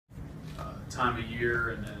time of year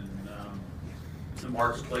and the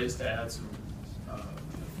marketplace to add some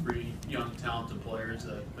three young, talented players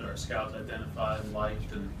that our scouts identified and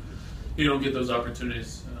liked, and you don't get those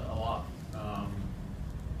opportunities a lot.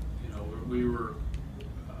 We were,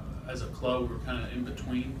 as a club, we were kind of in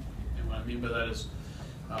between, and what I mean by that is,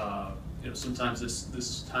 sometimes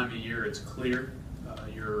this time of year it's clear.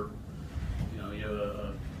 You have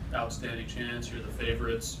an outstanding chance. You're the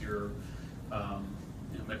favorites.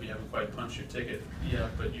 Maybe you haven't quite punched your ticket yet,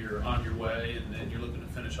 but you're on your way, and then you're looking to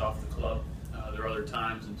finish off the club. There are other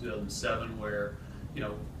times in 2007 where,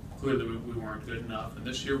 clearly we weren't good enough, and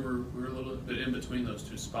this year we're a little bit in between those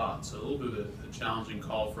two spots. So a little bit of a challenging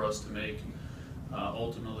call for us to make.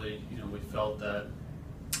 Ultimately, we felt that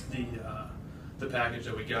the package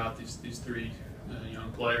that we got, these three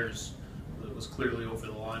young players, was clearly over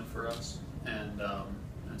the line for us, and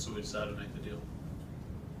so we decided to make the deal.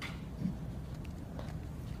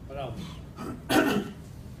 What else?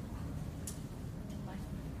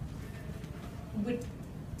 Would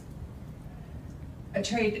a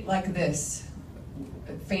trade like this,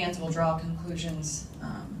 fans will draw conclusions.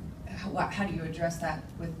 How do you address that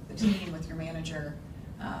with the team, with your manager,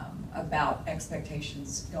 about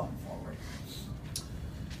expectations going forward?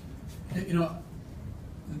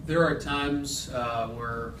 There are times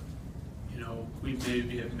where we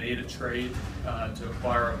maybe have made a trade to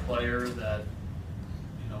acquire a player that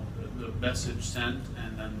the message sent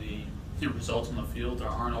and then the results on the field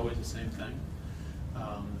aren't always the same thing.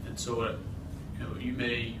 And so you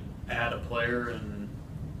may add a player and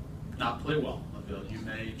not play well on the field. You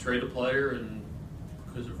may trade a player and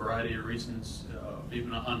because of a variety of reasons,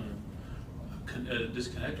 even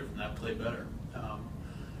disconnected from that, play better. I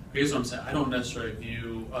guess what I'm saying, I don't necessarily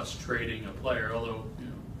view us trading a player, although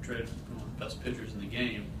traded one of the best pitchers in the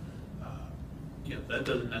game. That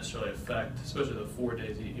doesn't necessarily affect, especially the 4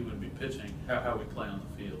 days he would be pitching, how we play on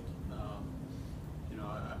the field.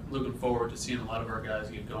 I'm looking forward to seeing a lot of our guys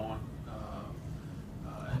get going.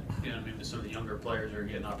 Maybe some of the younger players are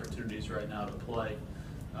getting opportunities right now to play.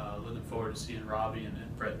 Looking forward to seeing Robbie and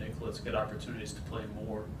Brett Nicholas get opportunities to play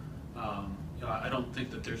more. I don't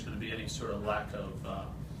think that there's going to be any sort of lack of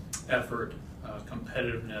effort,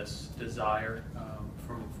 competitiveness, desire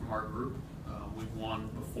from our group. We've won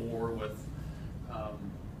before with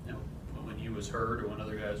when you was hurt or when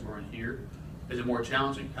other guys weren't here. Is it more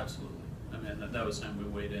challenging? Absolutely. I mean, that was something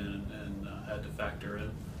we weighed in and had to factor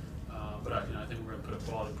in. But I think we're going to put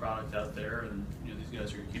a quality product out there, and these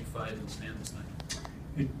guys are going to keep fighting and stand this thing.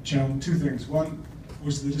 Hey, Jon, two things. One,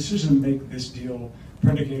 was the decision to make this deal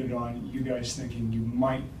predicated on you guys thinking you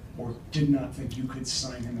might or did not think you could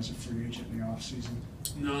sign him as a free agent in the offseason?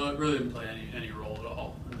 No, it really didn't play any role at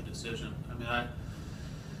all in the decision. I mean,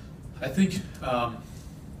 I think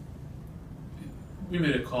we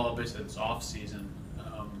made a call basically this offseason,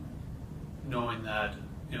 knowing that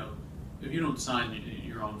if you don't sign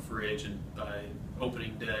your own free agent by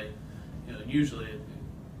opening day, usually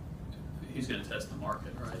he's going to test the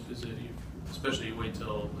market, right? Because especially you wait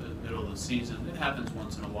till the middle of the season, it happens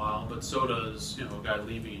once in a while, but so does a guy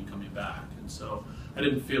leaving and coming back. And so I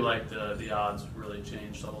didn't feel like the odds really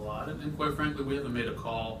changed a whole lot. And quite frankly, we haven't made a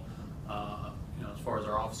call. As far as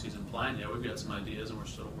our off-season plan, we've got some ideas, and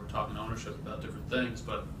we're talking to ownership about different things,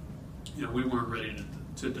 but we weren't ready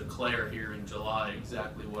to declare here in July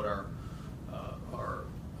exactly what our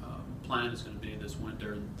plan is going to be this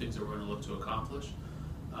winter and things that we're going to look to accomplish.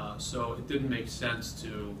 So it didn't make sense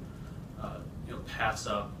to pass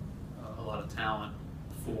up a lot of talent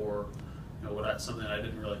for something that I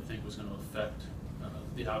didn't really think was going to affect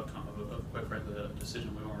the outcome of quite frankly the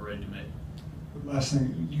decision we weren't ready to make. Last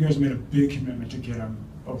thing, you guys made a big commitment to get him,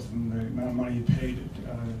 both in the amount of money you paid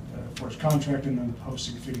for his contract and then the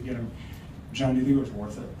posting fee to get him. Jon, do you think it was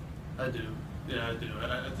worth it? I do. Yeah, I do.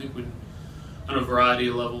 I think on a variety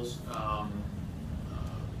of levels,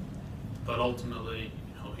 but ultimately,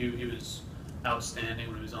 he was outstanding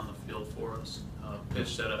when he was on the field for us.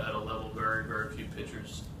 Pitched at a level very, very few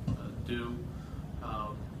pitchers do.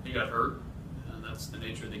 He got hurt, and that's the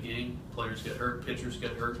nature of the game. Players get hurt, pitchers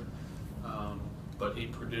get hurt. But he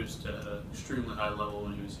produced at an extremely high level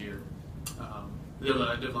when he was here. I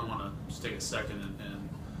definitely want to just take a second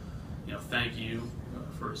and thank you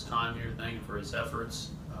for his time here. Thank you for his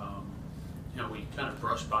efforts. We kind of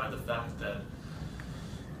brushed by the fact that,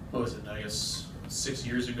 I guess 6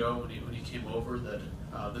 years ago when he came over, that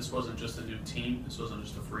this wasn't just a new team. This wasn't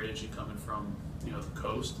just a free agent coming from the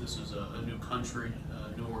coast. This was a new country,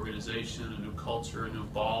 a new organization, a new culture, a new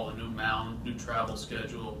ball, a new mound, new travel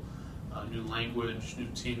schedule, new language, new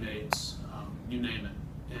teammates, you name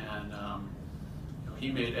it. And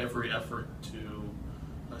he made every effort to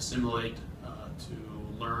assimilate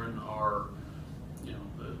to learn our,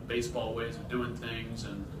 the baseball ways of doing things,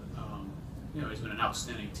 and he's been an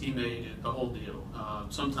outstanding teammate, and the whole deal.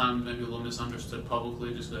 Sometimes maybe a little misunderstood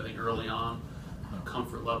publicly, just 'cause I think early on,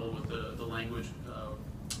 comfort level with the language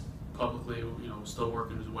publicly, still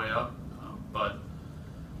working his way up. But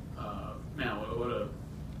man,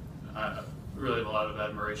 really have a lot of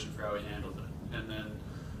admiration for how he handled it. And then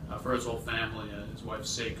for his whole family, his wife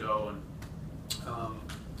Seiko,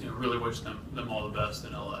 and really wish them all the best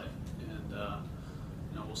in LA.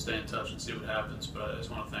 And we'll stay in touch and see what happens. But I just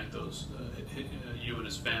want to thank those you and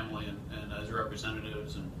his family, and his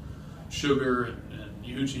representatives, and Sugar, and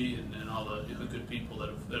Yuji, and all the good people that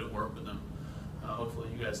have worked with him. Hopefully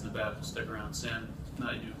you guys in the back will stick around. Sam,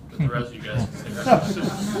 not you, but the rest of you guys can stick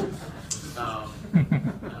around.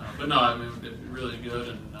 But no, I mean, really good.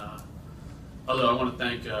 And although I want to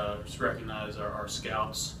thank, just recognize our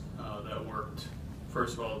scouts that worked,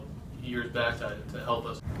 first of all, years back to help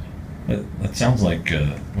us. That sounds like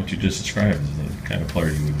what you just described is the kind of player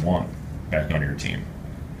you would want back on your team.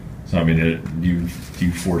 So, I mean, do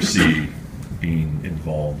you foresee being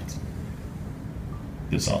involved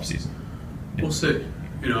this offseason? We'll see.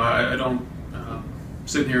 I don't,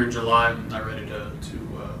 sitting here in July, I'm not ready to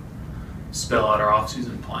spell out our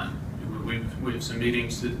off-season plan. We have some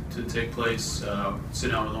meetings to take place,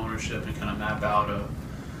 sit down with ownership and kind of map out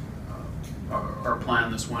our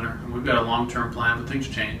plan this winter. And we've got a long-term plan, but things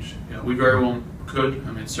change. We very well could.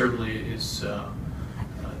 I mean, certainly is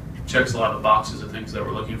checks a lot of the boxes of things that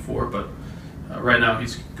we're looking for, but right now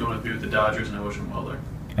he's going to be with the Dodgers, and I wish him well there.